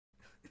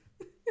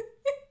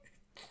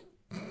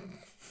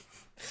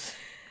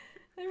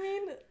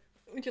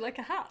Would you like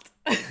a hat?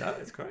 No,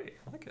 it's great.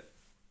 I like it.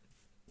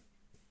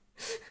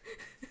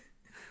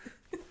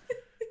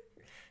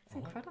 It's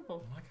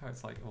incredible. I like how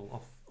it's like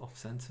all off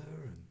centre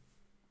and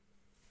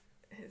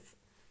It's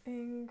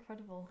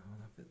incredible.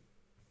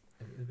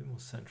 a bit more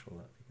central.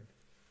 That'd be good.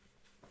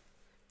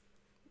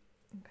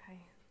 Okay.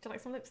 Do you like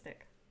some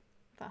lipstick?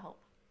 Would that help?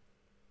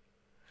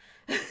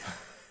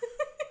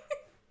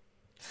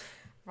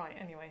 Right,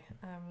 anyway.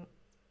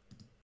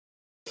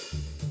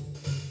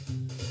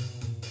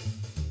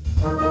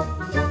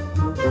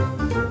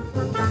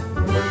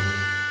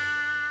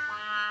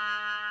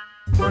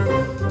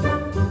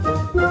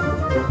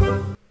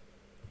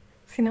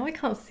 See, now we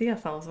can't see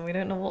ourselves and we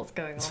don't know what's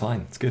going on. It's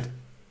fine. It's good.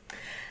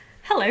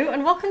 Hello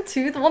and welcome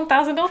to the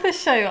 1000 Authors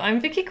Show.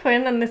 I'm Vicky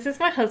Quinn and this is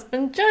my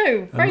husband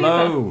Joe Fraser.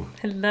 Hello.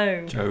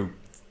 Hello. Joe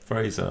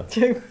Fraser.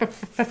 Joe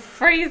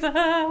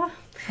Fraser.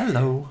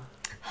 Hello.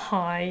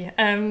 Hi.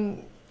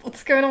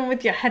 What's going on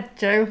with your head,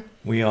 Joe?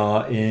 We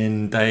are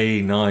in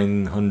day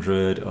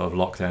 900 of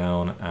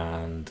lockdown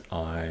and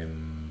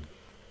I'm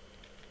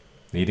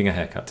needing a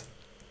haircut.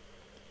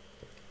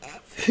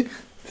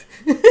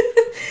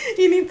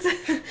 You need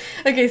to...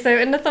 Okay, so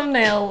in the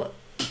thumbnail,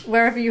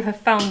 wherever you have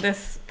found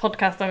this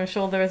podcast, I'm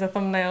sure there is a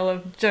thumbnail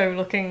of Joe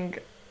looking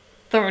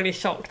thoroughly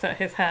shocked at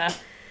his hair,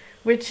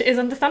 which is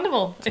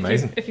understandable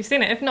if you've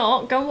seen it. If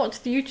not, go and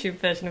watch the YouTube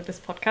version of this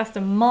podcast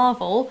and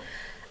marvel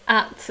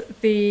at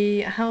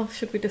the... How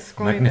should we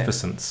describe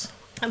Magnificence.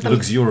 it?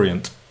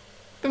 Luxuriant.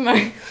 At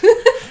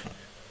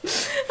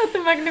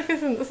the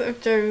magnificence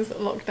of Joe's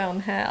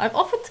lockdown hair. I've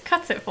offered to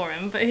cut it for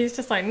him, but he's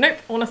just like, nope,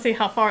 I want to see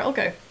how far it'll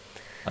go.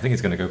 I think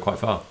it's going to go quite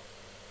far.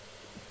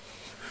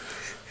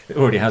 It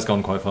already has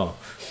gone quite far.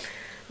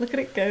 Look at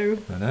it go.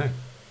 I know.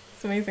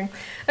 It's amazing.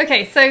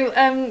 Okay, so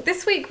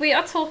this week we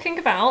are talking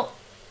about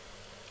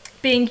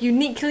being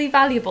uniquely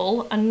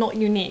valuable and not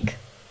unique.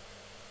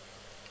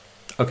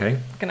 Okay.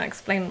 I'm going to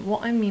explain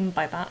what I mean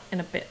by that in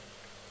a bit.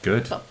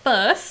 Good. But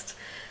first,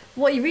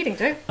 what are you reading,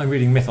 Joe? I'm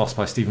reading Mythos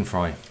by Stephen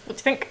Fry. What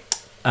do you think?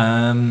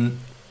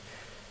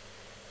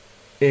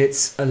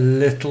 It's a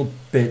little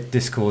bit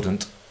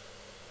discordant.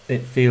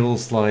 It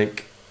feels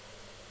like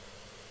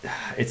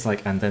it's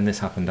like, and then this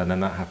happened, and then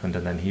that happened,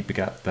 and then he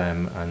begat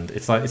them, and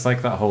it's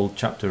like that whole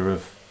chapter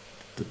of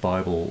the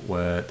Bible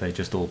where they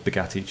just all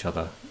begat each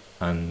other,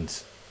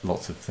 and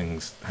lots of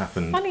things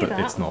happened, but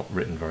it's not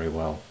written very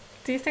well.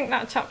 Do you think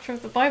that chapter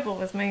of the Bible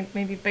was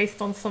maybe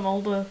based on some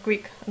older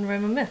Greek and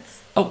Roman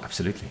myths? Oh,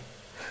 absolutely,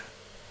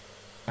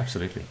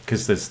 absolutely.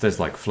 Because there's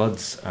like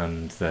floods,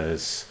 and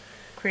there's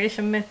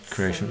creation myths.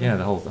 Yeah,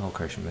 the whole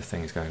creation myth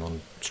thing is going on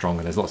strong,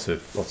 and there's lots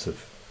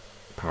of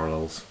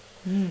parallels.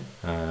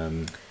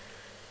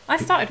 I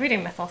started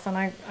reading Mythos and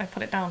I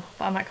put it down,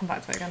 but I might come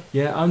back to it again.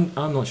 Yeah, I'm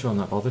not sure I'm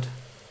that bothered.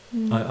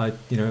 I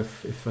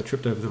if I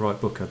tripped over the right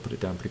book, I'd put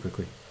it down pretty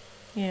quickly.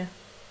 Yeah,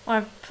 well,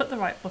 I've put the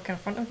right book in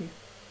front of you.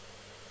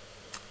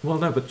 Well,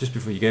 no, but just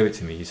before you gave it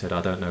to me, you said,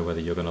 I don't know whether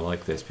you're going to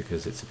like this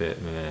because it's a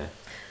bit meh.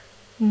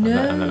 No.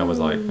 And then I was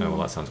like, oh, well,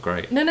 that sounds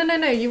great. No,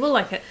 you will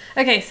like it.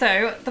 Okay,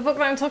 so the book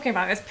that I'm talking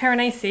about is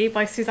Piranesi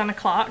by Susanna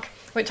Clarke,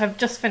 which I've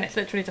just finished,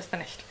 literally just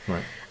finished.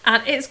 Right.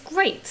 And it's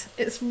great.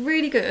 It's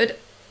really good.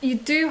 You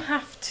do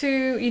have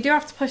to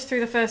push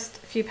through the first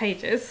few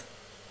pages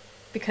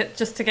because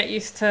just to get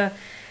used to.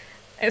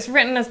 It's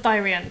written as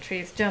diary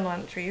entries, journal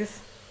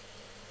entries,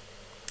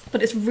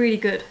 but it's really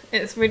good.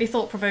 It's really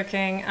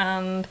thought-provoking,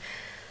 and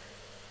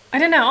I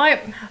don't know.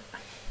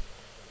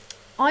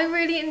 I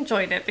really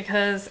enjoyed it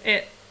because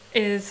it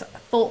is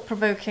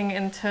thought-provoking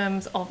in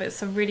terms of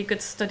it's a really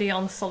good study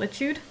on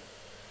solitude.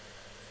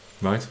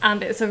 Right.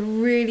 And it's a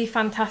really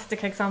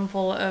fantastic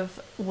example of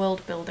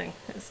world building.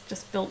 It's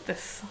just built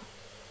this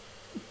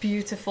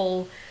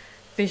beautiful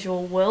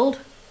visual world,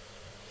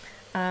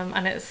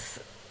 and it's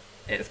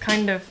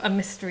kind of a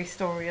mystery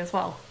story as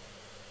well,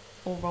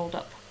 all rolled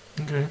up.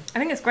 Okay. I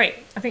think it's great.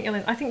 I think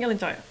you'll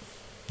enjoy it.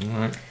 All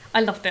right. I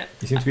loved it.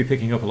 You seem to be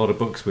picking up a lot of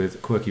books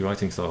with quirky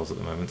writing styles at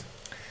the moment.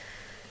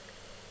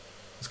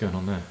 What's going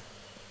on there?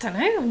 Don't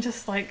know. I'm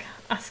just like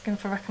asking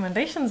for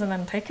recommendations and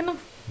then taking them.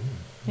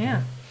 Okay.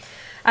 Yeah.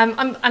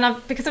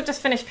 Because I've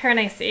just finished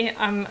Piranesi,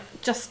 I'm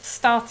just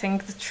starting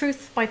The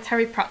Truth by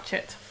Terry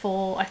Pratchett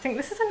for I think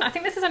this is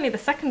only the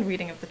second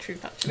reading of The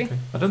Truth actually. Okay.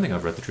 I don't think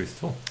I've read The Truth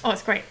at all. Oh,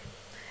 it's great.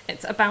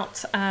 It's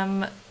about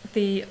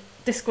the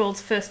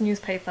Discworld's first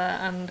newspaper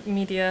and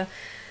media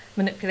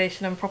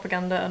manipulation and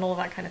propaganda and all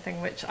that kind of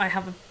thing, which I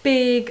have a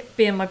big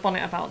bee in my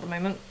bonnet about at the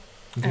moment.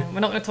 Okay. We're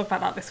not going to talk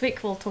about that this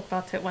week. We'll talk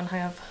about it when I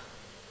have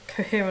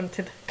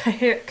coherented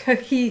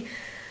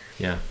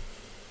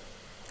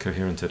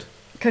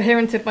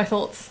my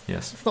thoughts.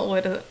 Yes. It's not a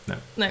word, is it?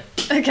 No.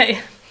 Okay.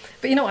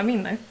 But you know what I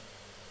mean, though.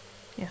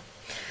 Yeah.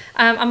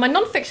 And my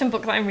non-fiction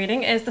book that I'm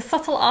reading is The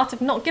Subtle Art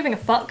of Not Giving a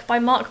Fuck by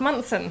Mark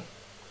Manson.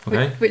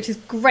 Okay. Which is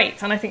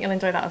great, and I think you'll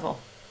enjoy that as well.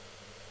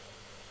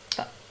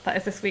 That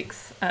is this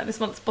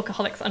month's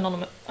Bookaholics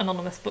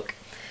Anonymous book.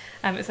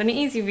 It's an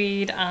easy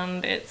read,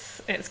 and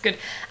it's good.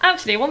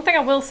 Actually, one thing I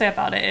will say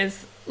about it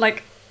is,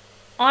 like,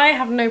 I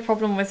have no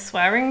problem with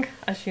swearing,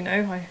 as you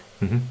know.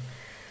 I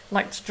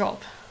like to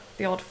drop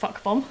the odd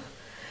fuck bomb.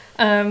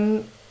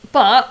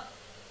 But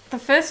the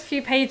first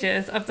few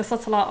pages of The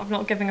Subtle Art of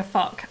Not Giving a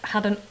Fuck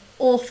had an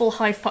awful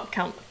high fuck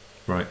count.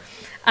 Right.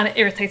 And it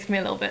irritated me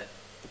a little bit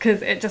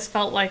because it just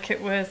felt like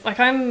it was like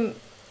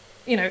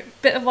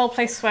bit of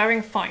well-placed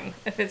swearing, fine.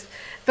 But do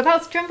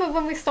you remember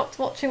when we stopped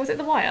watching, was it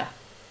The Wire?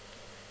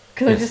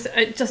 Because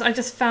yes. I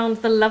just found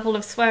the level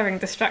of swearing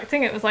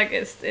distracting. It was like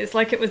it's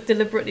like it was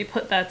deliberately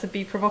put there to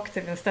be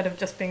provocative instead of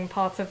just being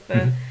part of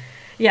the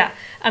yeah.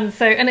 And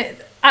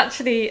it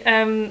actually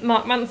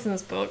Mark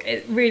Manson's book,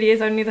 it really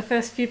is only the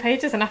first few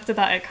pages, and after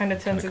that it kind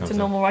of turns into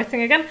normal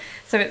writing again.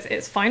 So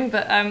it's fine.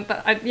 But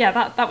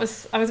I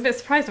was a bit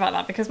surprised about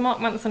that because Mark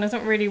Manson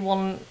doesn't really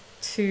want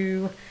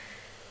to,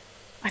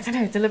 I don't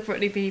know,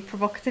 deliberately be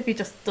provocative. He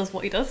just does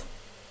what he does,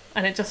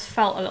 and it just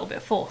felt a little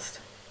bit forced.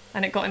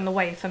 And it got in the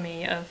way for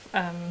me of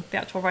the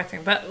actual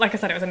writing. But like I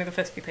said, it was only the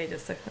first few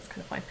pages, so that's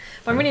kind of fine.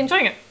 But I'm really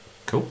enjoying it.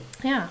 Cool.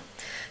 Yeah.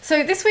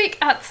 So this week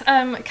at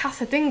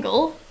Casa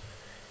Dingle,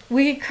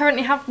 we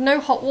currently have no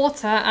hot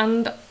water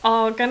and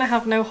are going to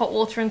have no hot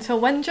water until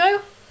when,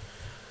 Joe?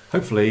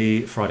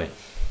 Hopefully Friday.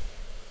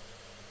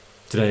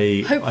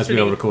 Today, as we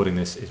are recording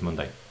this, is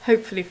Monday.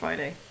 Hopefully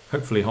Friday.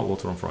 Hopefully hot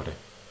water on Friday.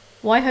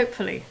 Why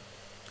hopefully?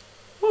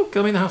 Well,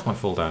 I mean, the house might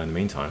fall down in the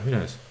meantime. Who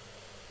knows?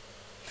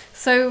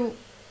 So,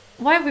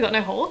 why have we got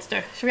no hot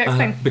water, Joe? Should we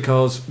explain?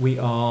 Because we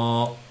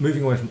are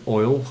moving away from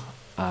oil.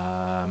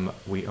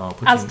 We are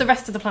putting... As the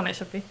rest of the planet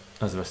should be.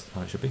 As the rest of the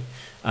planet should be.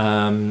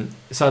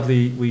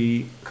 Sadly,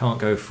 we can't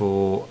go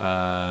for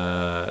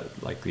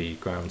like the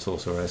ground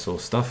source or air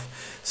source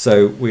stuff.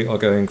 So we are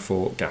going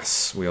for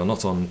gas. We are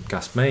not on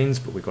gas mains,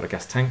 but we've got a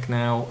gas tank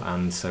now,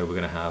 and so we're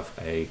going to have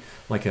a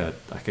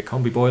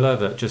combi boiler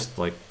that just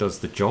like does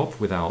the job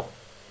without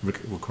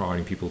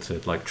requiring people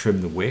to like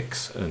trim the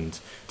wicks and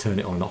turn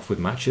it on and off with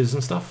matches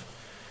and stuff.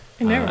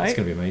 I know, right? It's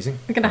going to be amazing.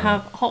 We're going to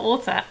have hot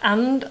water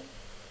and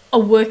a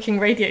working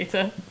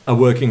radiator. A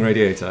working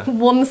radiator.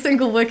 One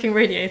single working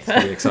radiator.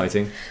 It's really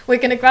exciting. We're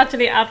going to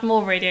gradually add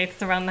more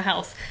radiators around the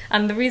house.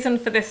 And the reason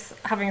for this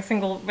having a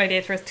single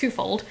radiator is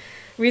twofold.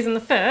 Reason the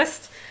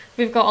first,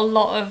 we've got a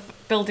lot of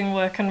building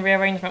work and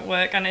rearrangement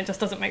work, and it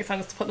just doesn't make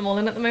sense to put them all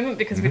in at the moment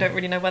because we don't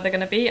really know where they're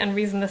going to be. And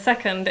reason the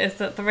second is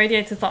that the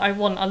radiators that I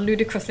want are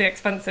ludicrously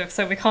expensive,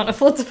 so we can't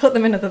afford to put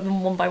them in other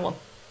than one by one.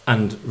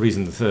 And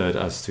reason the third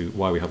as to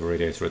why we have a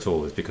radiator at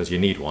all is because you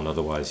need one,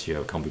 otherwise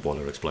your combi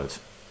boiler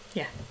explodes.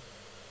 Yeah.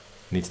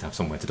 It needs to have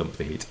somewhere to dump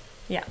the heat.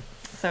 Yeah.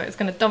 So it's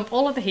going to dump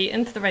all of the heat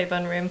into the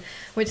Rayburn room,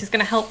 which is going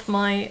to help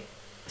my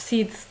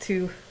seeds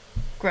to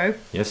grow.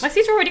 Yes. My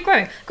seeds are already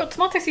growing. I've got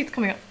tomato seeds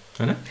coming up.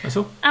 I know, I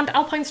saw. And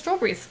alpine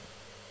strawberries.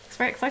 It's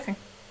very exciting.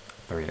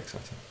 Very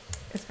exciting.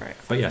 It's very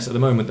exciting. But yes, at the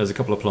moment there's a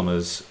couple of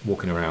plumbers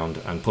walking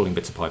around and pulling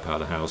bits of pipe out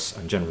of the house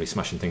and generally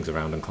smashing things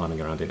around and climbing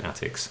around in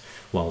attics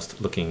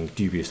whilst looking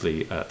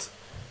dubiously at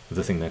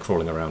the thing they're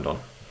crawling around on.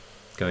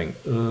 Going,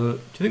 do you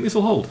think this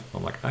will hold?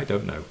 I'm like, I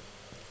don't know.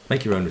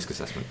 Make your own risk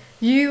assessment.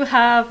 You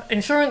have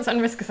insurance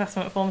and risk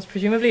assessment forms,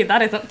 presumably.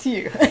 That is up to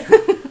you.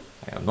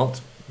 I am not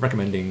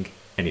recommending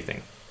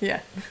anything.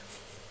 Yeah.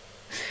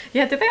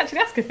 Yeah, did they actually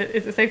ask if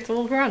is it safe to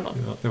walk around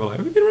on? They were like,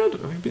 have you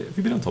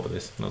been on top of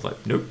this? And I was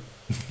like, nope.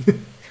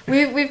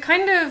 We've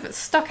kind of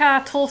stuck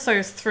our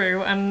torsos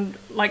through and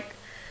like,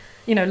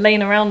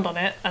 lain around on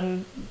it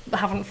and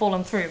haven't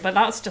fallen through, but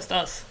that's just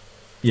us.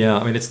 Yeah,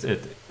 I mean, it's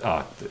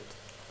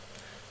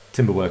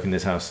timber work in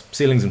this house.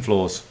 Ceilings and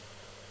floors.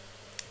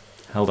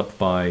 Held up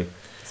by...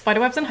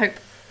 spiderwebs and hope.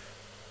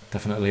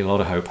 Definitely a lot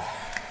of hope.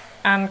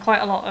 And quite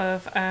a lot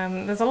of...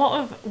 there's a lot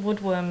of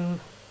woodworm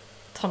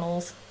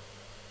tunnels.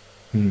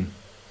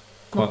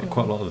 Quite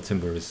a lot of the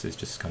timber is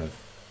just kind of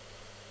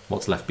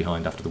what's left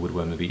behind after the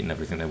woodworm have eaten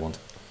everything they want.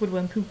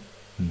 Woodworm poo.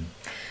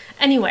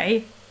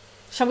 Anyway,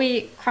 shall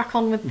we crack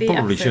on with the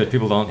Probably episode? Should.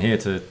 People aren't here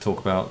to talk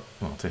about...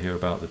 well, to hear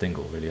about the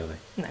dingle, really, are they?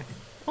 No.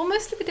 Well,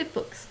 mostly we did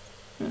books.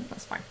 Yeah.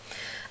 That's fine.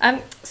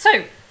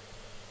 So...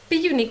 be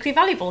uniquely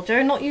valuable,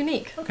 Joe, not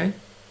unique. Okay.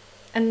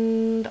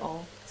 End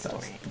of story.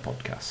 That's the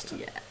podcast.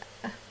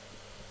 Yeah.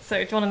 So,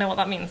 do you want to know what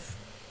that means?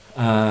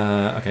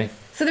 Okay.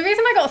 So the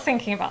reason I got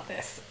thinking about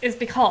this is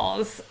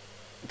because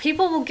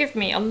people will give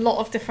me a lot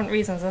of different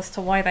reasons as to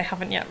why they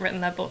haven't yet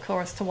written their book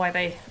or as to why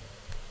they,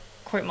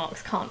 quote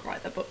marks, can't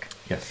write their book.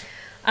 Yes.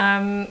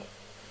 And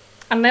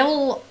they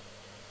all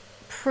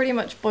pretty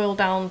much boil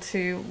down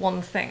to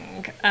one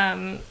thing.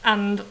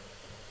 And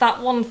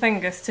that one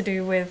thing is to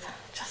do with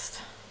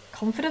just...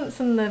 confidence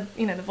and the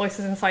the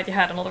voices inside your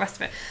head and all the rest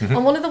of it.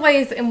 And one of the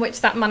ways in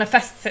which that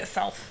manifests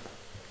itself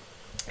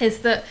is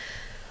that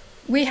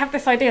we have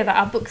this idea that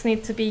our books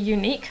need to be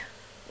unique,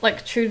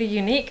 like truly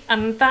unique,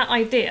 and that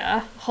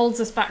idea holds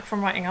us back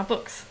from writing our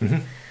books.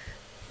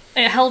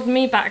 It held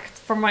me back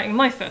from writing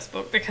my first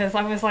book because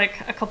I was like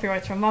a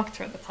copywriter and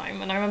marketer at the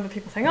time, and I remember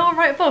people saying, "Oh,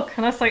 write a book,"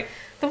 and I was like,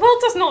 the world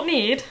does not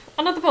need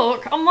another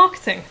book on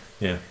marketing.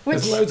 Yeah,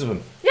 there's loads of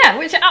them. Yeah,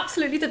 which it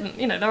absolutely didn't.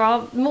 There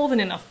are more than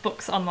enough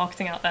books on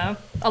marketing out there.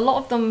 A lot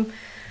of them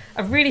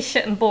are really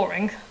shit and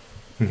boring.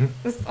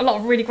 There's a lot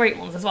of really great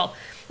ones as well.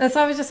 And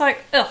so I was just like,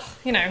 ugh,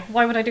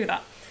 why would I do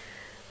that?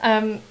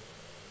 And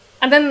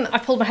then I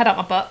pulled my head out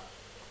my butt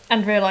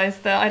and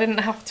realised that I didn't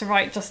have to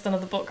write just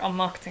another book on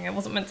marketing. It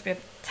wasn't meant to be a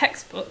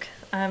textbook.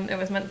 It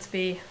was meant to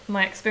be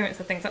my experience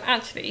of things. And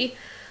actually,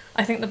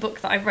 I think the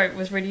book that I wrote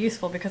was really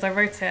useful because I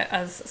wrote it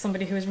as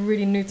somebody who was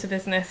really new to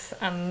business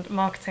and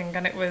marketing,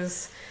 and it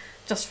was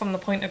just from my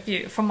point of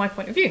view.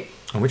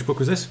 And which book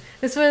was this?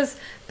 This was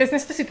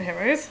Business for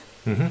Superheroes,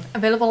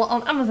 available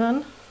on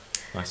Amazon.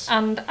 Nice.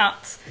 And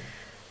at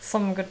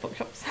some good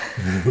bookshops.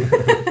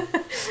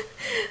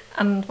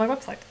 And my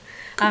website.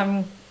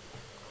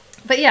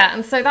 But yeah,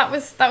 and so that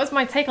was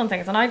my take on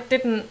things, and I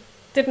did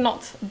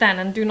not then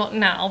and do not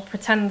now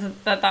pretend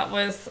that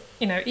was,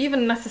 you know,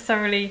 even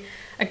necessarily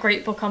a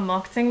great book on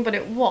marketing, but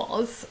it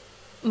was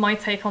my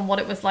take on what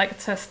it was like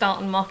to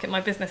start and market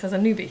my business as a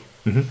newbie.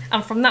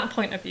 And from that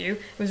point of view,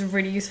 it was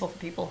really useful for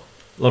people.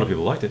 A lot of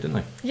people liked it, didn't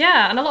they?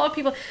 Yeah, and a lot of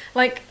people,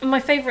 like, my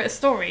favourite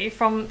story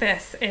from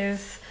this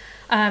is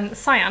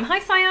Cyan. Hi,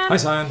 Cyan. Hi,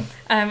 Cyan.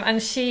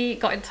 And she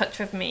got in touch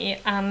with me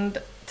and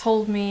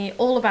told me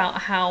all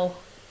about how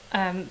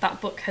that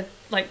book had,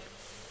 like,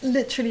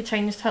 literally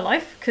changed her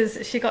life,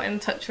 because she got in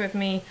touch with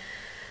me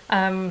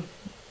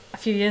a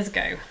few years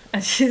ago,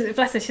 and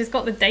bless her, she's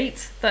got the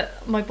date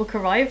that my book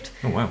arrived.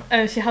 Oh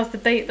wow. She has the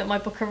date that my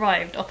book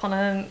arrived up on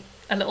a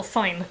little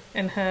sign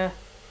in her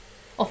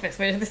office,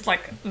 which this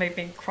like made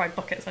me cry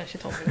buckets when she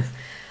told me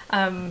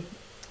this.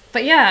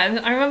 But yeah, and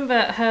I remember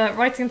her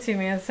writing to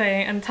me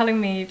and telling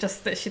me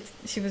just that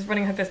she was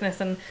running her business,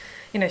 and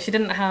you know, she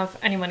didn't have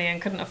any money and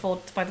couldn't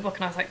afford to buy the book,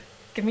 and I was like,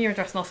 give me your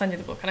address and I'll send you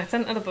the book. And I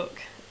sent her the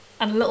book,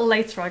 and a little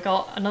later I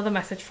got another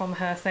message from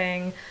her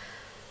saying,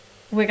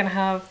 we're going to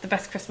have the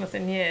best Christmas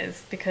in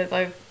years because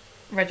I've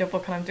read your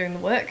book and I'm doing the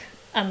work.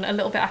 And a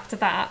little bit after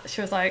that,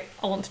 she was like,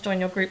 I want to join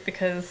your group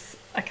because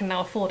I can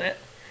now afford it.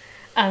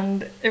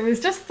 And it was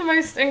just the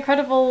most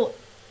incredible,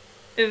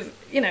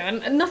 you know,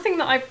 and nothing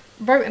that I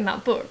wrote in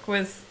that book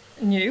was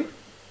new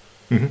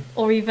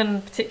or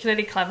even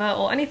particularly clever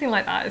or anything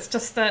like that. It's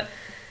just that...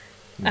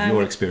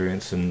 your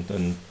experience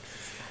and...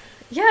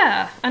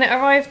 Yeah, and it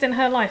arrived in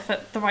her life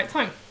at the right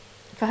time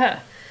for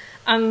her.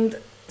 And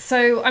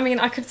so, I mean,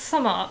 I could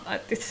sum up,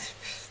 this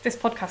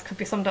podcast could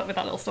be summed up with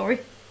that little story.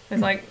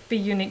 It's like, be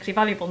uniquely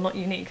valuable, not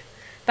unique.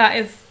 That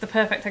is the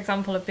perfect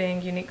example of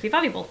being uniquely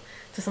valuable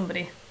to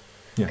somebody.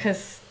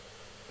 Because,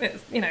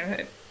 it's, you know,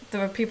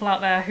 there are people out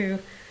there who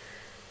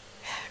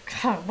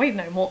know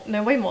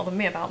way more than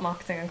me about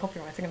marketing and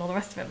copywriting and all the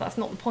rest of it. But that's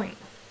not the point.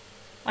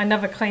 I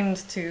never claimed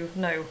to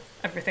know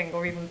everything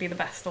or even be the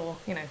best or,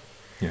 you know.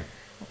 Yeah,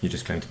 you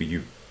just claim to be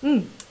you.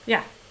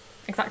 Yeah,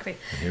 exactly.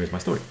 And here is my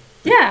story.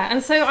 Yeah,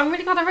 and so I'm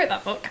really glad I wrote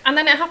that book. And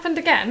then it happened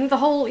again, the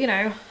whole, you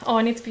know, oh,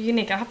 I need to be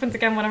unique. It happened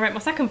again when I wrote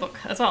my second book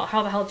as well.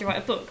 How the hell do you write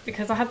a book?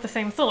 Because I had the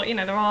same thought, you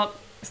know,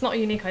 it's not a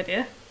unique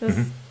idea. There's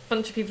a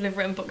bunch of people who've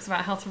written books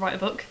about how to write a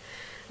book,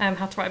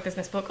 how to write a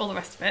business book, all the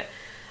rest of it.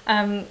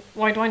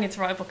 Why do I need to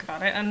write a book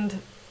about it?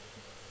 And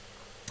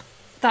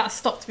that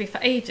stopped me for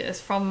ages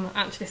from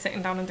actually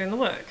sitting down and doing the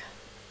work.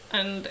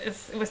 And it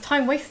was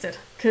time wasted,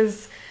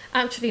 because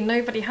actually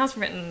nobody has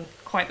written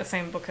quite the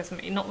same book as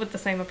me, not with the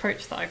same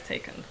approach that I've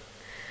taken.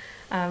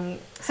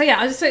 So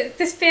yeah,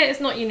 this fear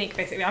is not unique,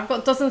 basically. I've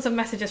got dozens of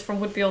messages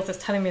from would-be authors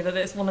telling me that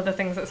it's one of the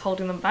things that's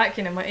holding them back.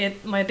 You know,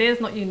 my idea is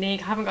not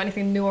unique. I haven't got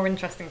anything new or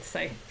interesting to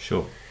say.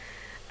 Sure.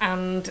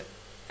 And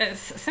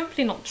it's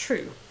simply not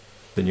true.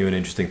 The new and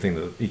interesting thing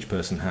that each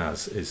person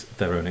has is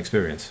their own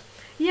experience.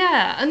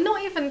 Yeah, and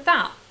not even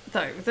that,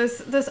 though.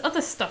 There's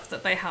other stuff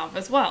that they have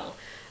as well.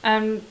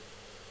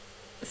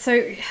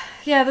 So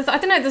yeah, I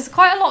don't know, there's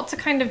quite a lot to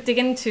kind of dig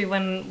into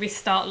when we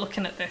start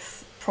looking at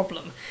this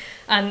problem.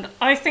 And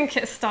I think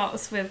it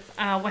starts with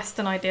our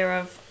Western idea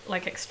of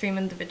like extreme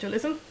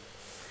individualism.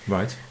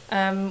 Right.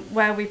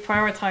 Where we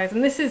prioritise,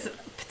 and this is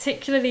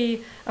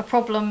particularly a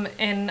problem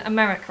in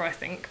America, I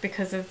think,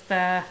 because of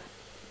their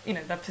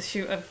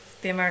pursuit of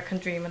the American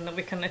dream and that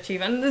we can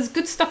achieve. And there's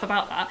good stuff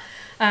about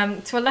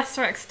that, to a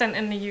lesser extent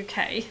in the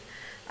UK.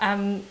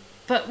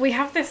 But we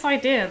have this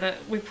idea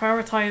that we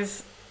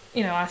prioritise,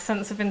 you know, our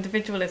sense of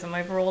individualism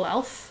over all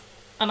else.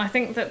 And I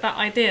think that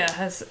idea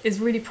is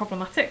really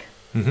problematic.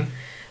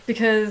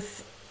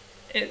 Because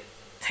it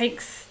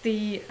takes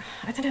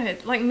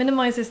it like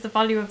minimises the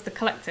value of the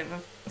collective,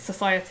 of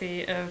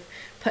society, of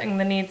putting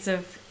the needs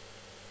of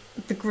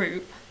the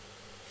group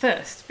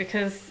first.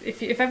 Because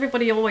if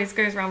everybody always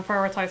goes around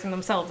prioritising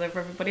themselves over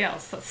everybody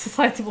else, that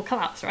society will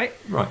collapse, right?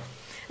 Right.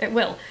 It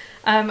will.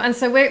 And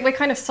so we're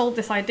kind of sold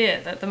this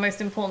idea that the most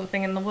important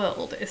thing in the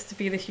world is to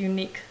be this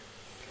unique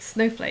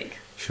snowflake.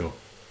 Sure.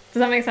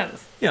 Does that make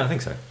sense? Yeah, I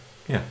think so.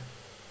 Yeah.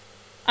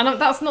 And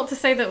that's not to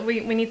say that we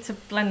need to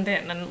blend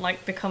in and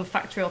like become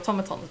factory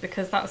automatons,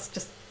 because that's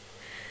just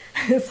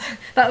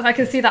I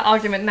can see that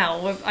argument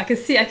now. I can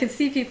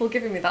see people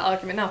giving me that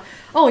argument now.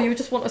 Oh, you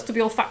just want us to be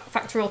all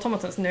factory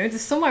automatons? No,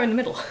 there's somewhere in the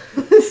middle.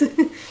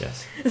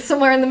 Yes. There's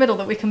somewhere in the middle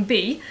that we can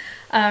be,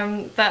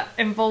 that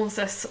involves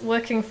us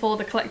working for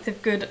the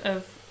collective good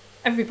of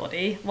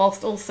everybody,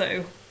 whilst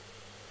also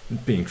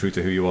being true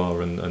to who you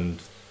are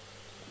and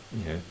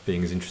you know,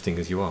 being as interesting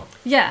as you are.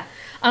 Yeah,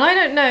 and I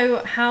don't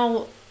know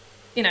how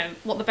you know,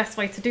 what the best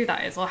way to do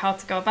that is or how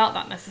to go about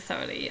that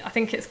necessarily. I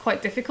think it's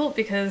quite difficult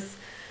because,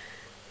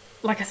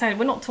 like I said,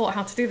 we're not taught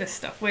how to do this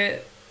stuff.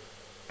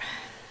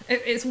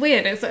 It's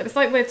weird. It's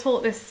like we're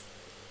taught this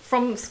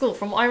from school.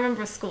 From what I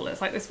remember of school,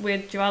 it's like this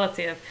weird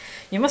duality of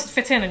you must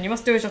fit in and you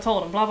must do as you're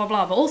told and blah blah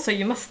blah, but also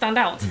you must stand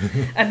out.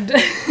 And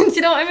do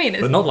you know what I mean?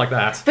 But not like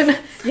that.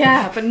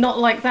 But not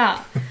like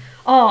that.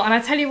 Oh, and I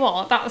tell you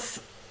what,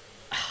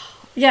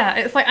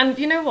 it's like, and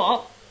you know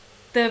what?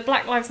 The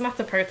Black Lives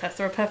Matter protests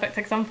are a perfect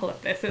example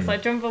of this. It's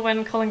like, do you remember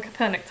when Colin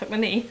Kaepernick took the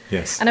knee?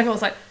 Yes. And everyone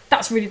was like,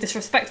 that's really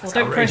disrespectful. That's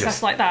Don't outrageous.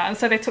 protest like that. And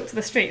so they took to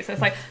the streets. It's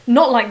like,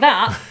 not like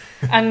that.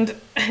 And,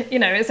 you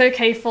know, it's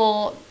okay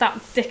for that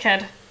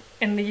dickhead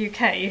in the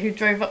UK who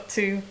drove up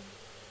to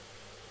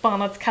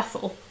Barnard's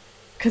Castle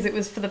because it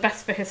was for the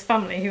best for his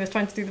family. He was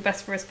trying to do the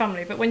best for his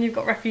family. But when you've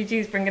got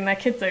refugees bringing their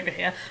kids over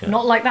here,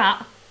 not like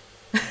that.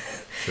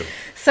 Sure.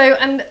 So,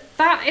 and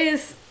that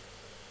is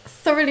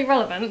thoroughly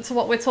relevant to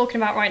what we're talking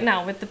about right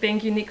now with the being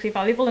uniquely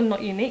valuable and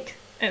not unique.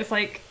 It's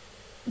like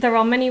there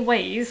are many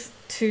ways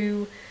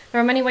to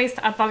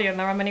add value and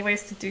there are many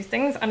ways to do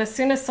things, and as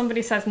soon as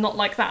somebody says not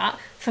like that,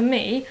 for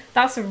me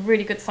that's a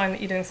really good sign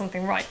that you're doing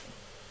something right.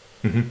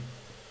 Mm-hmm.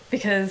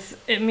 Because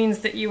it means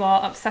that you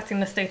are upsetting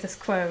the status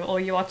quo, or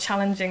you are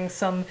challenging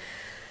some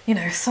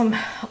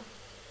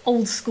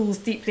old school's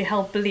deeply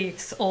held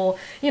beliefs, or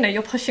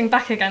you're pushing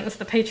back against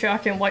the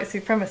patriarchy and white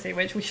supremacy,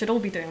 which we should all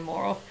be doing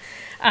more of.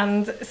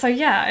 And so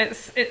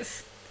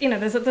it's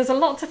there's a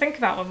lot to think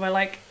about when we're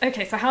like,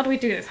 okay, so how do we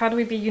do this? How do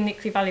we be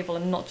uniquely valuable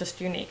and not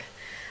just unique?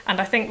 And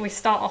I think we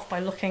start off by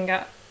looking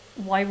at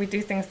why we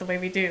do things the way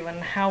we do and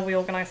how we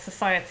organise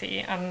society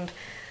and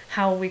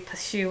how we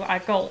pursue our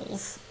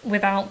goals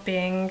without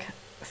being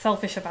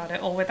selfish about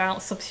it or without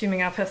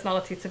subsuming our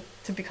personality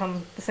to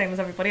become the same as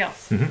everybody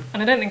else. Mm-hmm.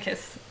 And I don't think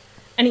it's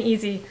any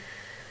easy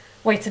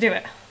way to do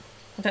it.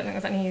 I don't think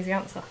there's any easy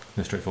answer.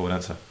 No straightforward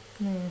answer.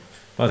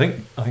 But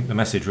I think the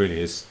message really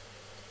is,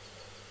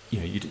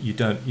 you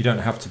don't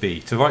have to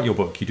be, to write your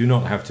book, you do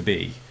not have to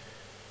be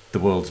the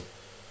world's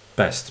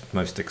best,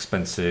 most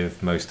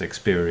expensive, most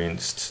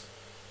experienced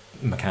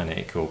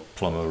mechanic or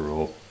plumber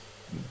or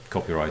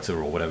copywriter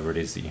or whatever it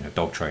is that,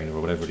 dog trainer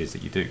or whatever it is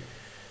that you do.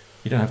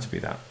 You don't have to be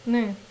that.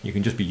 No. You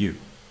can just be you.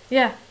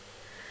 Yeah.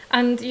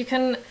 And you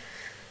don't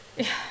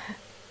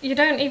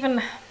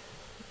even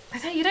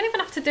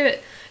have to do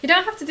it. You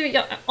don't have to do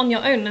it on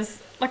your own.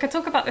 I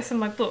talk about this in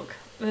my book.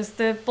 There's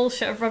the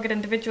bullshit of rugged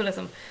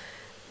individualism.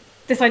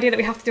 This idea that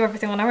we have to do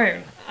everything on our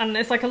own. And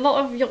it's like a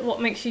lot of what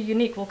makes you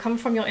unique will come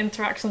from your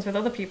interactions with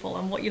other people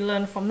and what you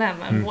learn from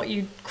them and what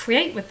you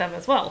create with them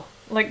as well.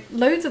 Like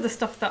loads of the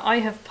stuff that I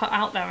have put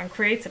out there and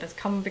created has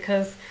come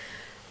because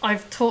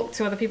I've talked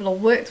to other people or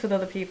worked with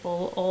other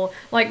people, or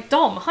like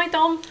Dom. Hi,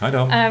 Dom. Hi,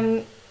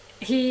 Dom.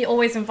 He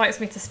always invites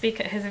me to speak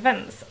at his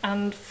events.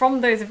 And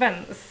from those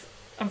events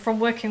and from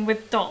working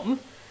with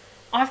Dom,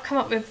 I've come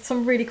up with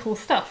some really cool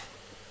stuff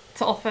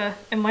to offer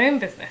in my own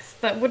business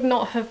that would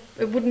not have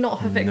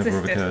existed. Never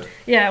have occurred.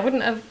 Yeah, it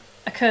wouldn't have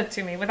occurred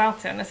to me without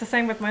it. And it's the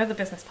same with my other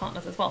business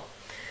partners as well.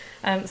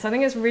 So I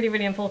think it's really,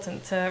 really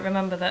important to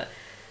remember that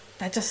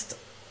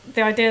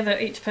the idea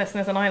that each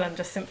person is an island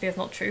just simply is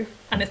not true,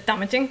 and it's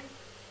damaging,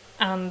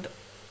 and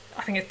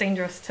I think it's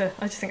dangerous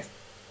I just think it's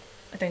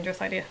a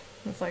dangerous idea.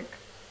 It's like,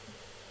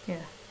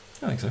 yeah.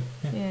 I think so,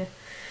 yeah.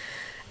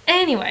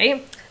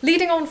 Anyway,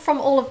 leading on from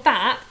all of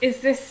that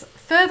is this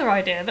further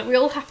idea that we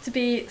all have to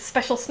be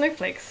special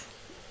snowflakes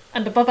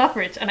and above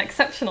average and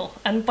exceptional,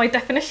 and by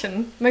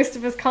definition most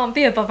of us can't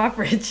be above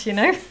average, and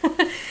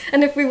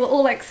if we were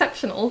all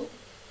exceptional,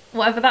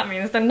 whatever that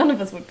means, then none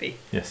of us would be.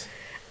 Yes.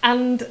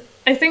 And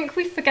I think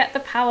we forget the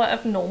power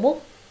of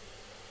normal.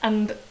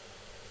 And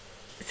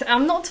so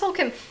I'm not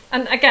talking,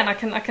 and again, I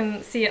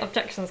can see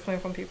objections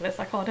coming from people. It's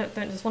like, oh, I don't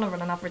just want to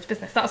run an average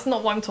business. That's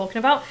not what I'm talking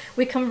about.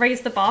 We can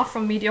raise the bar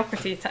from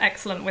mediocrity to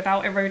excellent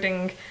without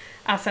eroding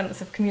our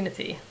sense of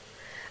community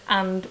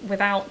and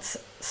without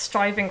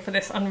striving for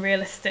this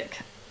unrealistic,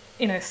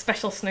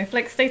 special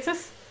snowflake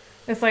status.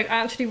 It's like,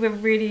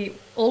 actually,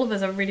 all of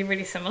us are really,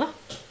 really similar.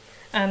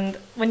 And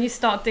when you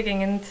start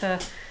digging into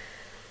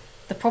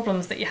the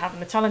problems that you have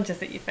and the challenges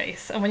that you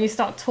face, and when you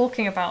start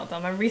talking about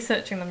them and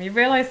researching them, you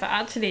realise that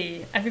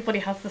actually everybody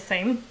has the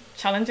same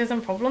challenges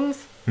and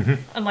problems. Mm-hmm.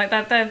 And like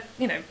they're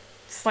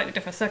slightly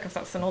different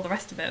circumstances and all the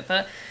rest of it,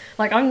 but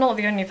like I'm not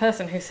the only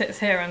person who sits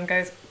here and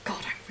goes, God,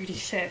 I'm really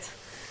shit.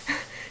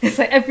 It's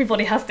like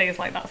everybody has days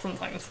like that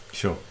sometimes.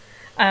 Sure.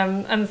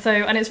 And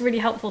it's really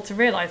helpful to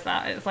realise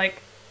that. It's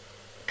like,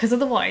 because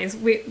otherwise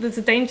there's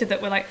a danger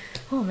that we're like,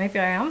 oh, maybe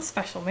I am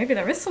special, maybe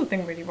there is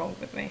something really wrong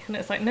with me, and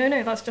it's like, no,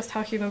 that's just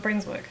how human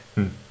brains work.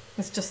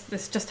 It's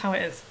just how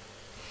it is.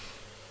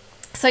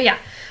 So yeah,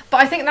 but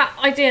I think that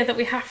idea that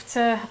we have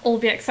to all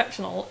be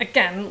exceptional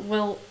again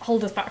will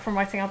hold us back from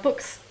writing our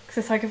books, because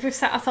it's like if we've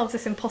set ourselves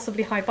this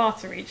impossibly high bar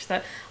to reach,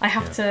 that I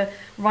have to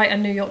write a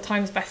New York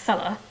Times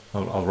bestseller.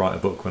 I'll write a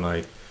book when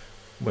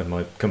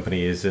my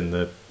company is in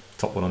the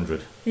top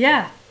 100.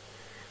 Yeah.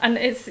 And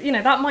it's,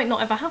 that might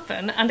not ever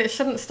happen, and it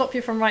shouldn't stop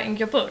you from writing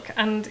your book.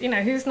 And,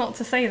 who's not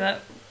to say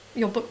that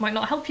your book might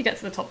not help you get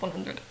to the top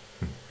 100.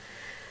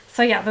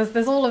 So yeah,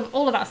 there's all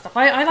of that stuff.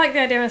 I like the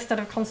idea, instead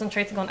of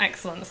concentrating on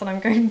excellence, and I'm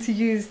going to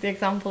use the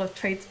example of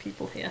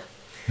tradespeople here.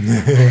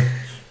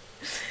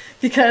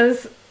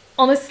 Because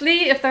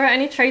honestly, if there are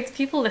any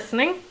tradespeople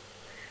listening,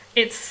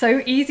 it's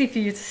so easy for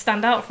you to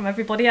stand out from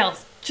everybody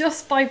else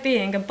just by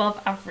being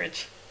above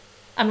average.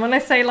 And when I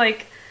say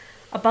like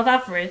above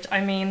average,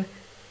 I mean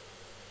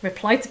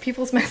reply to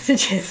people's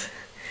messages.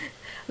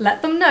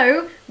 Let them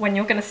know when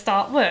you're going to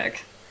start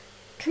work.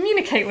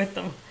 Communicate with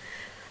them.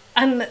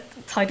 And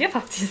tidy up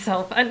after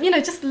yourself. And, you know,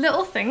 just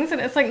little things.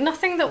 And it's like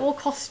nothing that will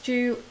cost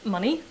you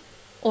money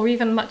or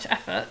even much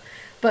effort.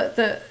 But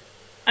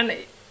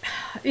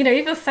you know,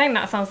 even saying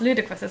that sounds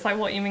ludicrous. It's like,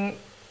 what, you mean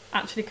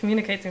actually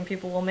communicating with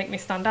people will make me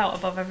stand out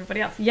above everybody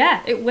else?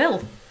 Yeah, it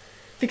will.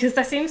 Because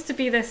there seems to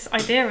be this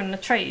idea in the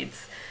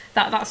trades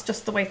that that's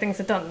just the way things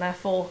are done.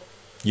 Therefore,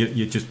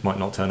 you just might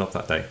not turn up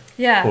that day.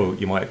 Yeah. Or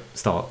you might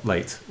start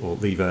late or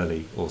leave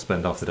early or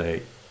spend half the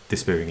day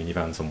disappearing in your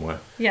van somewhere.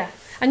 Yeah.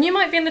 And you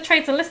might be in the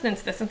trades and listening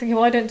to this and thinking,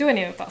 well, I don't do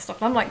any of that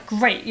stuff. And I'm like,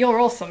 great, you're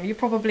awesome. You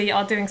probably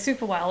are doing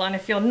super well. And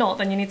if you're not,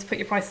 then you need to put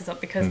your prices up,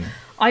 because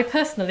I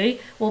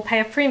personally will pay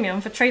a premium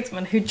for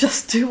tradesmen who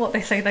just do what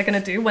they say they're going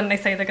to do when they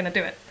say they're going to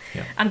do it,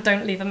 and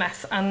don't leave a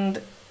mess.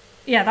 And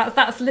yeah,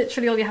 that's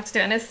literally all you have to do.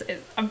 And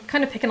I'm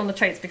kind of picking on the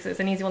trades because it's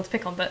an easy one to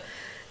pick on, but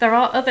there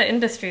are other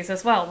industries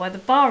as well where the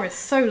bar is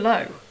so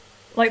low.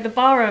 Like the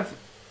bar of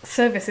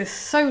service is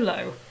so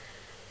low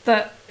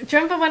that, do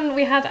you remember when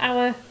we had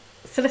our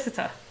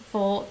solicitor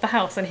for the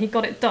house and he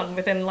got it done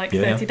within like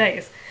 30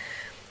 days?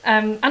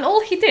 And all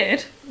he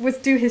did was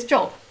do his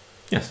job.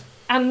 Yes.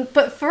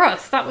 But for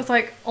us, that was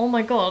like, oh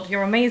my God,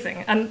 you're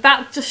amazing. And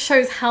that just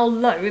shows how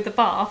low the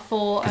bar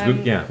for...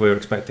 we're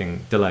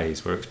expecting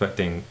delays, we're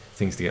expecting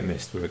things to get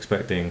missed, we're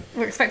expecting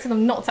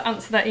them not to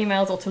answer their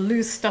emails or to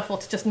lose stuff or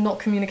to just not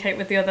communicate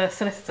with the other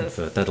solicitors.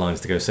 For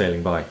deadlines to go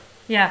sailing by.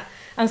 Yeah.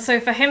 And so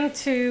for him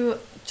to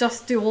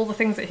just do all the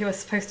things that he was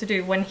supposed to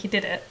do when he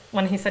did it,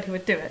 when he said he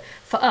would do it,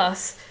 for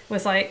us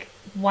was like,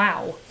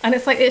 wow. And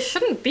it's like, it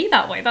shouldn't be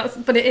that way,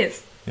 but it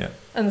is. Yeah.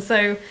 And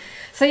so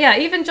yeah,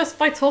 even just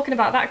by talking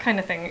about that kind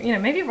of thing, you know,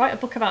 maybe write a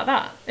book about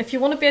that. If you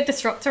want to be a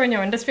disruptor in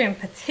your industry, and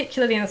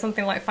particularly in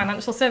something like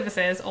financial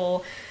services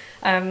or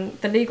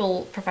the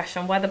legal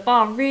profession, where the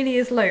bar really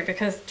is low,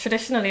 because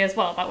traditionally as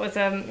well, that was,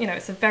 you know,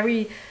 it's a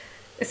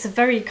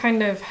very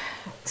kind of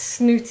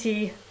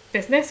snooty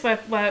business where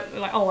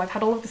like, oh, I've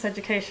had all of this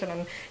education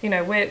and, you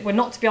know, we're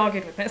not to be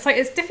argued with. And it's like,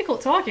 it's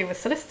difficult to argue with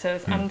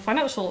solicitors and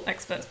financial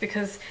experts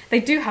because they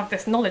do have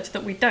this knowledge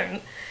that we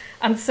don't.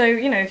 And so,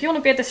 you know, if you want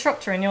to be a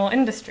disruptor in your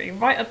industry,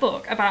 write a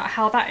book about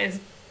how that is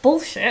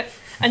bullshit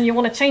and you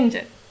want to change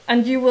it.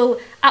 And you will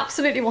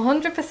absolutely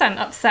 100%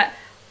 upset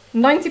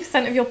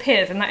 90% of your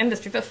peers in that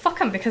industry, but fuck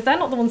them, because they're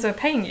not the ones who are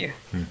paying you.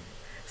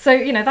 So,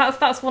 you know,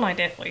 that's one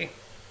idea for you.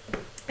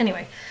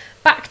 Anyway,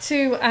 back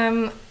to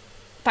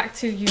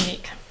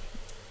unique.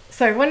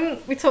 So when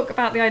we talk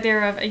about the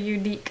idea of a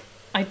unique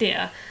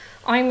idea,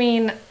 I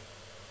mean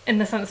in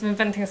the sense of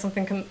inventing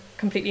something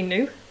completely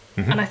new.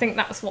 And I think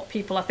that's what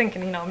people are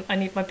thinking, you know, I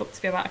need my book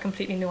to be about a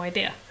completely new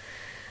idea.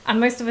 And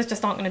most of us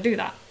just aren't going to do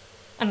that.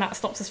 And that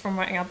stops us from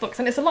writing our books.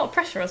 And it's a lot of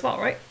pressure as well,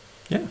 right?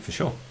 Yeah, for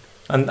sure.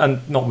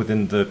 And not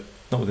within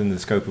the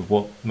scope of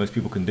what most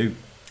people can do.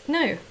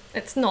 No,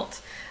 it's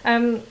not.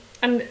 And,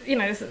 you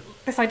know,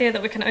 this idea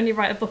that we can only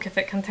write a book if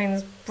it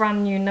contains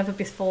brand new, never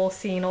before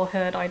seen or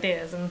heard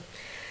ideas and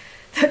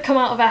that come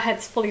out of our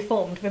heads fully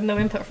formed with no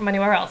input from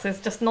anywhere else is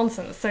just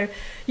nonsense. So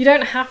you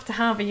don't have to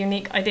have a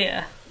unique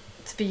idea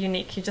to be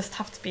unique. You just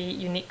have to be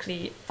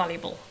uniquely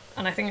valuable.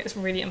 And I think it's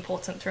really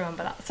important to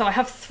remember that. So I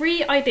have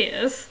 3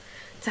 ideas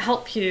to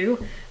help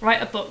you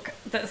write a book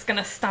that's going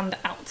to stand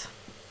out.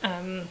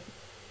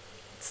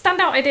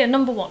 Standout idea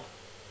number 1.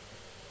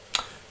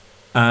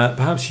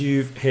 Perhaps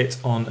you've hit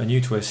on a new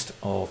twist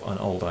of an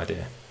old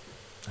idea,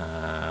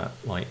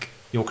 like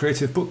your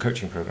creative book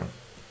coaching program.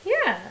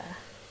 Yeah.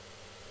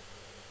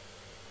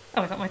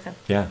 Oh, is that my turn?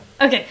 Yeah.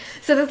 Okay,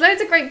 so there's loads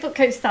of great book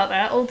coaches out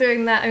there, all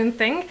doing their own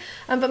thing,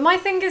 but my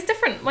thing is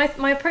different.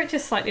 My approach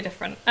is slightly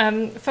different.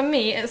 For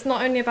me, it's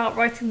not only about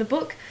writing the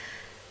book.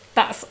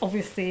 That's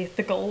obviously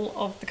the goal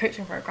of the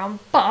coaching program,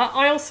 but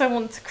I also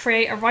want to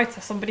create a writer,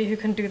 somebody who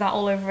can do that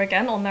all over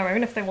again on their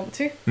own if they want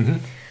to.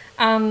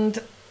 And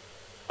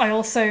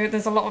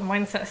there's a lot of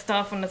mindset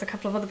stuff and there's a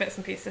couple of other bits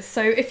and pieces.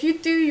 So if you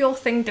do your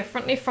thing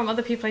differently from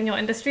other people in your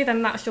industry,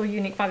 then that's your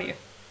unique value.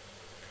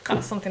 Cool.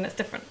 That's something that's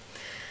different.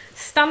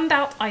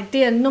 Standout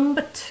idea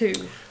number 2.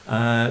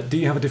 Do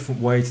you have a different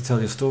way to tell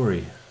your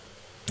story?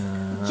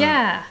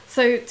 Yeah.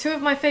 So 2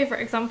 of my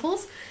favourite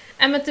examples.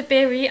 Emma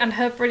DeBerry and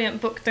her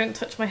brilliant book Don't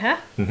Touch My Hair,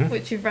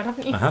 which you've read,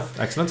 haven't you? I have.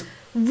 Excellent.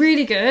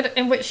 Really good,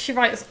 in which she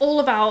writes all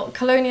about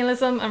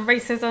colonialism and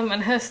racism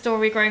and her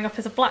story growing up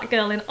as a black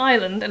girl in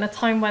Ireland in a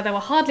time where there were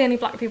hardly any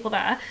black people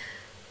there,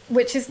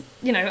 which is,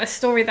 you know, a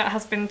story that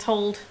has been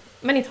told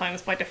many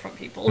times by different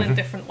people in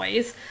different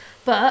ways.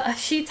 But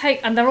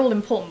and they're all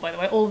important, by the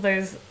way, all of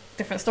those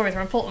different stories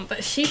are important,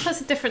 but she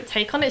puts a different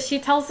take on it. She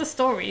tells the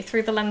story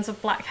through the lens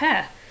of black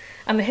hair.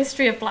 and the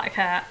history of black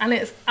hair, and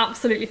it's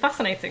absolutely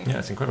fascinating. Yeah,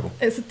 it's incredible.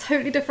 It's a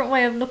totally different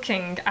way of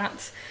looking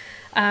at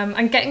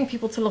and getting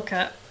people to look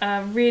at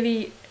a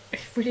really,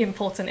 really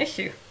important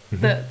issue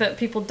that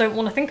people don't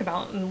want to think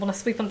about and want to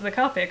sweep under the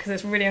carpet because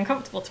it's really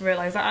uncomfortable to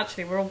realise that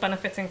actually we're all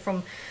benefiting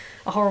from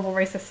a horrible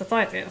racist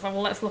society. It's like,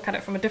 well, let's look at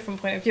it from a different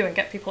point of view and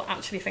get people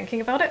actually thinking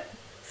about it.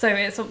 So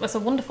it's a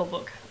wonderful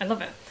book. I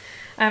love it.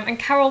 And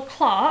Carol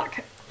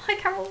Clark, hi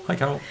Carol. Hi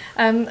Carol.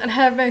 And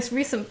her most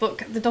recent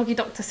book, The Doggy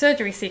Doctor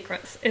Surgery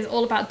Secrets, is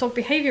all about dog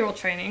behavioural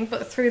training,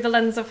 but through the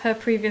lens of her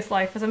previous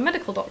life as a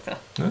medical doctor.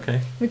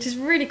 Okay. Which is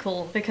really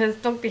cool because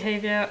dog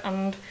behaviour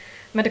and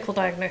medical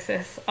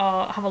diagnosis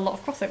have a lot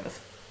of crossovers.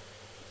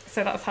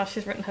 So that's how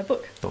she's written her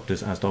book.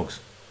 Doctors as dogs.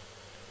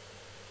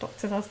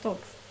 Doctors as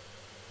dogs.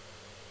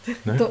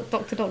 No?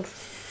 Doctor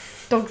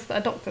dogs. Dogs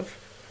that are doctors.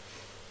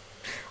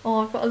 Oh,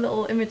 I've got a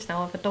little image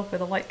now of a dog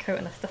with a white coat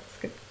and a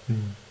stethoscope.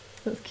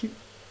 That's cute.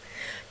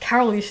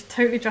 Carol, you should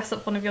totally dress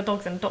up one of your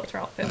dogs in a doctor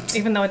outfit,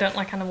 even though I don't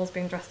like animals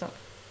being dressed up.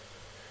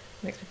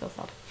 Makes me feel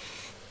sad.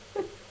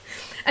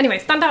 Anyway,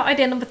 standout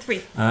idea number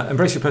 3.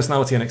 Embrace your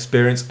personality and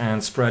experience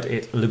and spread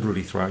it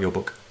liberally throughout your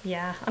book.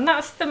 Yeah, and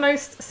that's the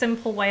most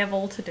simple way of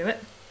all to do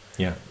it.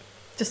 Yeah.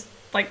 Just,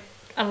 like,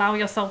 allow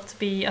yourself to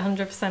be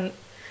 100%,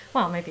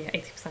 well, maybe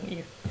 80%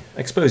 you.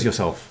 Expose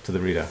yourself to the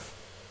reader.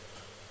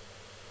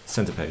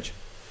 Centre page.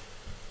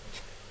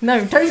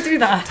 No, don't do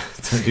that.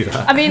 Don't do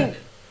that. I mean,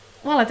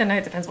 well, I don't know.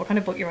 It depends what kind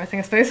of book you're writing,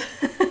 I suppose.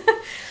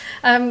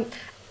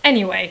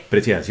 Anyway. But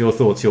it's your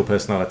thoughts, your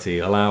personality.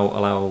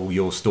 Allow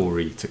your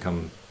story to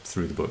come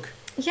through the book.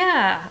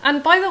 Yeah,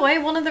 and by the way,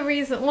 one of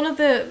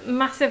the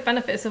massive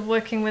benefits of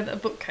working with a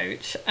book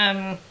coach,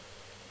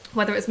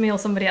 whether it's me or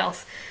somebody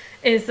else,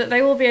 is that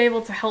they will be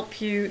able to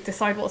help you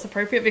decide what's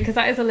appropriate, because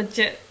that is a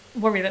legit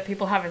worry that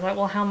people have, is like,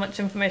 well, how much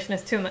information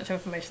is too much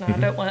information, and I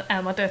don't want to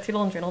air my dirty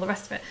laundry and all the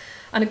rest of it.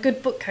 And a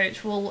good book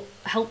coach will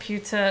help you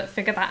to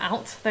figure that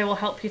out. They will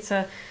help you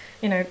to,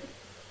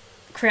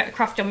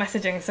 craft your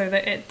messaging so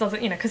that it doesn't,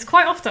 because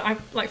quite often,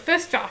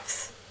 first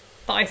drafts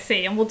that I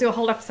see, and we'll do a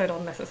whole episode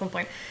on this at some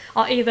point,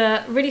 are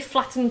either really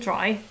flat and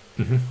dry,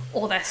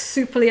 or they're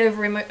superly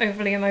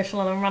overly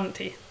emotional and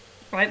ranty,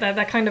 right?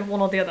 They're kind of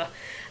one or the other.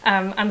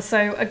 And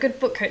so a good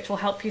book coach will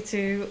help you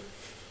to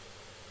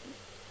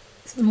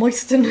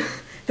moisten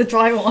the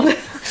dry one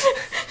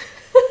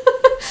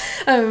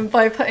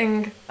by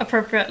putting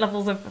appropriate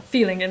levels of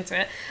feeling into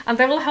it, and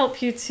they will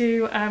help you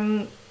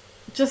to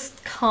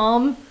just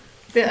calm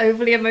the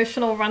overly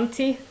emotional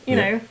ranty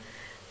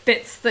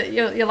bits that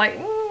you're like,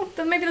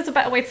 then maybe there's a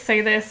better way to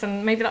say this,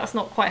 and maybe that's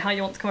not quite how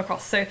you want to come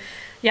across. So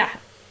yeah,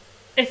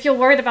 if you're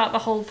worried about the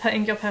whole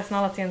putting your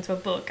personality into a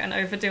book and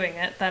overdoing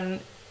it,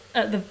 then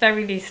at the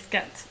very least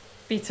get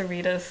beta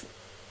readers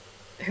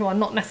who are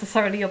not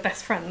necessarily your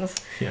best friends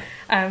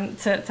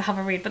to have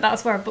a read. But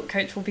that's where a book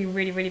coach will be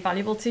really, really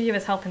valuable to you,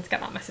 is helping to get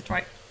that message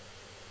right.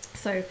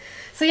 So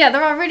yeah,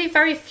 there are really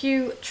very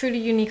few truly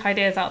unique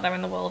ideas out there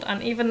in the world,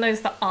 and even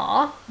those that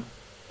are,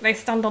 they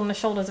stand on the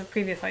shoulders of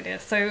previous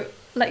ideas. So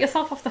let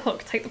yourself off the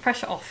hook, take the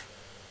pressure off.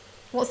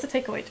 What's the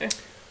takeaway, Joe?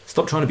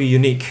 Stop trying to be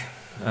unique.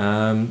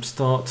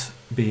 Start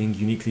being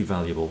uniquely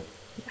valuable.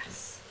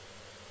 Yes.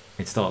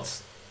 It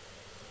starts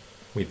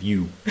with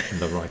you,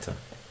 the writer.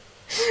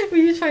 Were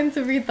you trying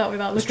to read that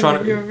without looking at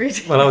what you were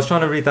reading? Well, I was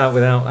trying to read that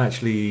without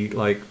actually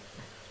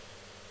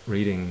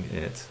reading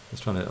it. I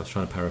was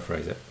trying to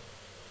paraphrase it.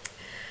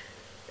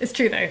 It's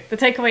true though. The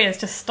takeaway is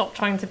just stop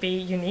trying to be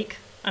unique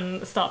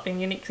and start being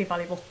uniquely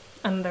valuable.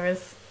 And there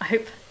is, I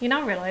hope you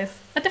now realise,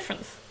 a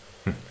difference.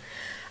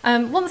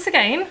 Once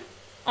again,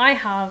 I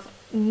have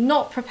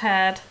not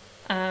prepared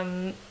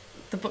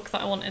the book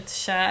that I wanted to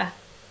share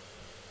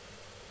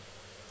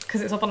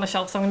because it's up on the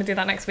shelf, so I'm going to do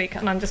that next week,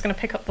 and I'm just going to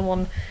pick up the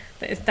one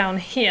that is down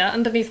here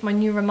underneath my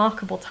new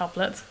Remarkable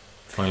tablet.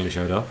 Finally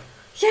showed up.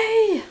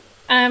 Yay!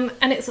 And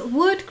it's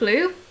Word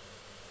Glue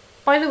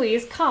by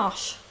Louise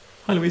Karsh.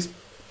 Hi Louise.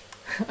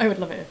 I would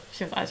love it if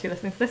she was actually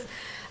listening to this.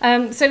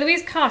 So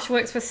Louise Karsh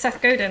works with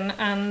Seth Godin,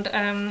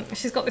 and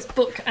she's got this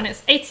book, and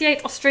it's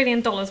 88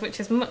 Australian dollars,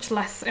 which is much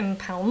less in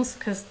pounds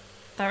because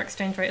their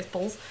exchange rate is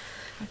balls.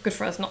 Good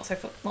for us, not so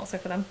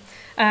for them.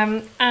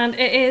 And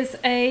it is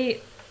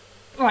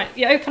right,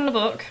 you open the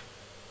book.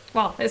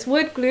 Well, it's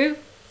Word Glue,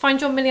 find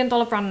your $1 million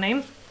brand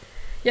name.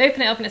 You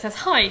open it up and it says,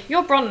 hi,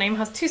 your brand name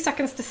has 2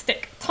 seconds to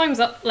stick. Time's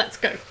up, let's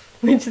go.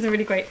 Which is a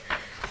really great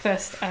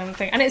first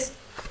thing. And it's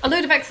a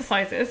load of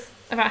exercises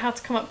about how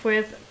to come up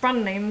with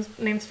brand names,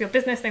 names for your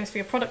business, names for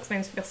your products,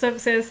 names for your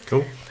services.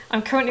 Cool.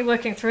 I'm currently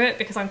working through it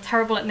because I'm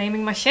terrible at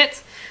naming my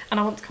shit, and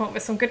I want to come up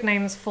with some good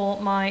names for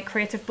my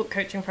creative book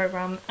coaching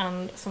program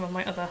and some of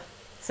my other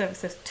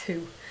services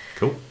too.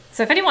 Cool.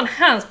 So if anyone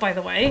has, by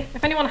the way,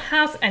 if anyone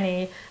has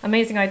any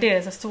amazing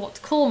ideas as to what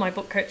to call my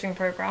book coaching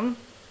program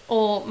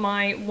or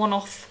my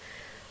one-off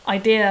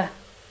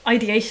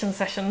ideation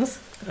sessions.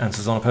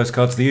 Answers on a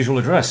postcard to the usual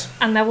address.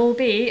 And there will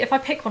be, if I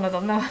pick one of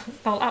them,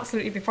 there'll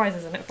absolutely be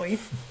prizes in it for you.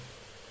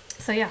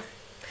 So yeah.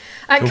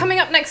 Cool. Coming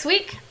up next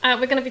week,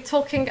 we're going to be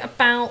talking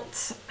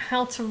about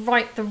how to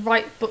write the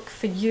right book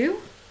for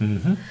you.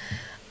 Mm-hmm.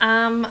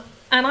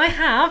 And I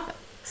have,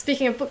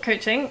 speaking of book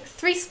coaching,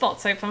 3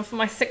 spots open for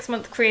my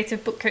 6-month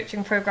creative book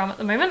coaching program at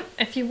the moment.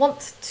 If you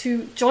want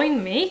to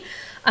join me,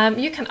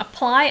 you can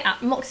apply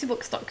at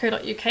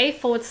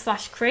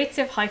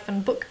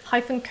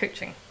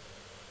moxiebooks.co.uk/creative-book-coaching.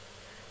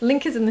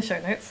 Link is in the show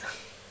notes.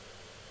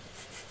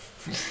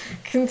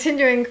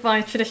 Continuing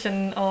my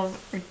tradition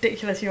of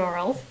ridiculous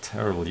URLs.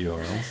 Terrible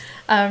URLs.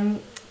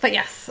 But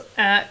yes,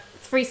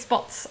 3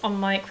 spots on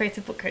my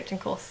creative book coaching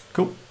course.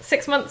 Cool.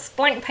 6 months,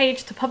 blank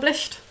page to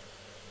published.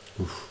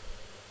 Oof.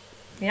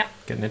 Yeah.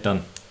 Getting it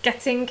done.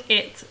 Getting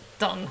it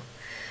done.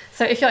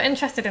 So if you're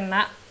interested in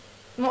that,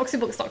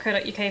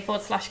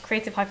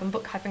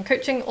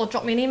 moxiebooks.co.uk/creative-book-coaching, or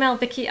drop me an email,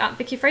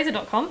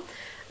 vicky@vickyfraser.com,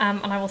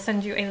 and I will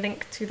send you a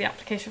link to the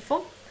application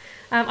form.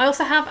 I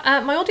also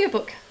have my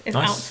audiobook is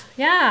out.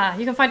 Yeah,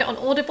 you can find it on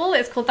Audible.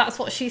 It's called That's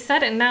What She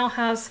Said. It now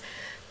has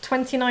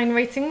 29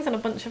 ratings and a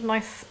bunch of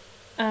nice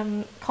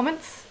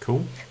comments.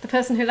 Cool. The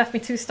person who left me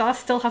 2 stars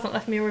still hasn't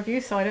left me a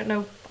review, so I don't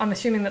know. I'm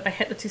assuming that they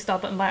hit the 2-star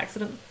button by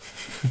accident.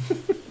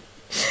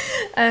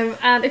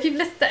 And if you've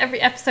listened to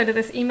every episode of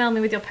this, email me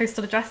with your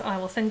postal address and I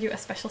will send you a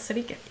special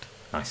silly gift.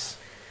 Nice.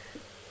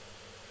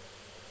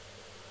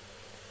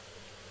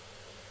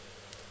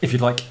 If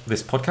you'd like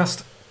this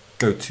podcast,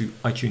 go to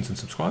iTunes and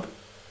subscribe.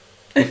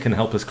 It can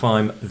help us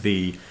climb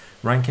the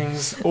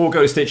rankings, or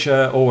go to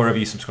Stitcher or wherever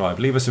you subscribe.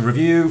 Leave us a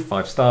review,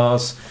 5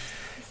 stars.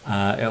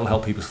 It'll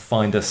help people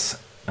find us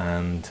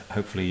and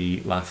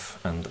hopefully laugh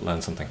and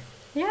learn something.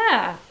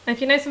 Yeah. And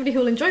if you know somebody who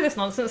will enjoy this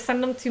nonsense,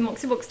 send them to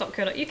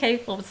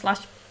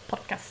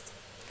moxiebooks.co.uk/podcast.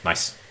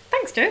 Nice.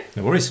 Thanks, Joe.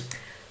 No worries.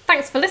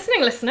 Thanks for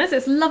listening, listeners.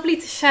 It's lovely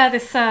to share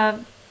this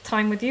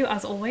time with you,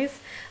 as always.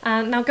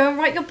 Now go and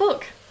write your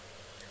book.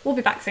 We'll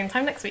be back same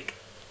time next week.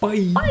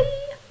 Bye.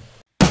 Bye.